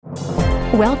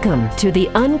Welcome to the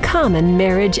Uncommon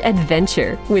Marriage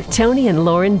Adventure with Tony and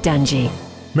Lauren Dungy.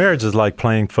 Marriage is like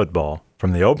playing football.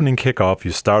 From the opening kickoff,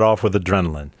 you start off with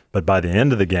adrenaline, but by the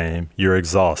end of the game, you're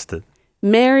exhausted.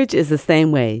 Marriage is the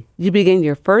same way. You begin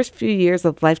your first few years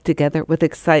of life together with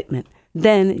excitement.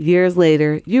 Then, years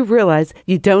later, you realize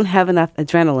you don't have enough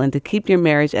adrenaline to keep your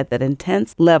marriage at that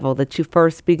intense level that you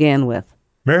first began with.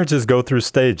 Marriages go through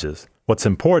stages. What's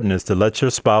important is to let your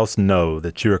spouse know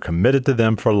that you are committed to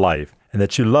them for life and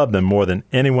that you love them more than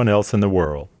anyone else in the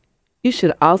world. You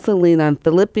should also lean on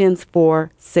Philippians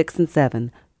 4, 6, and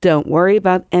 7. Don't worry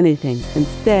about anything.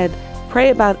 Instead, pray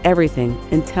about everything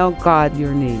and tell God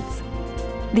your needs.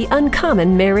 The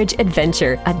Uncommon Marriage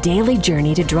Adventure, a daily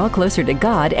journey to draw closer to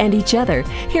God and each other.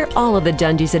 Hear all of the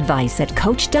Dungy's advice at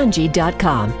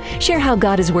CoachDungy.com. Share how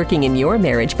God is working in your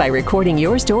marriage by recording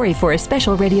your story for a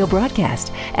special radio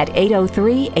broadcast at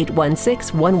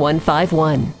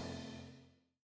 803-816-1151.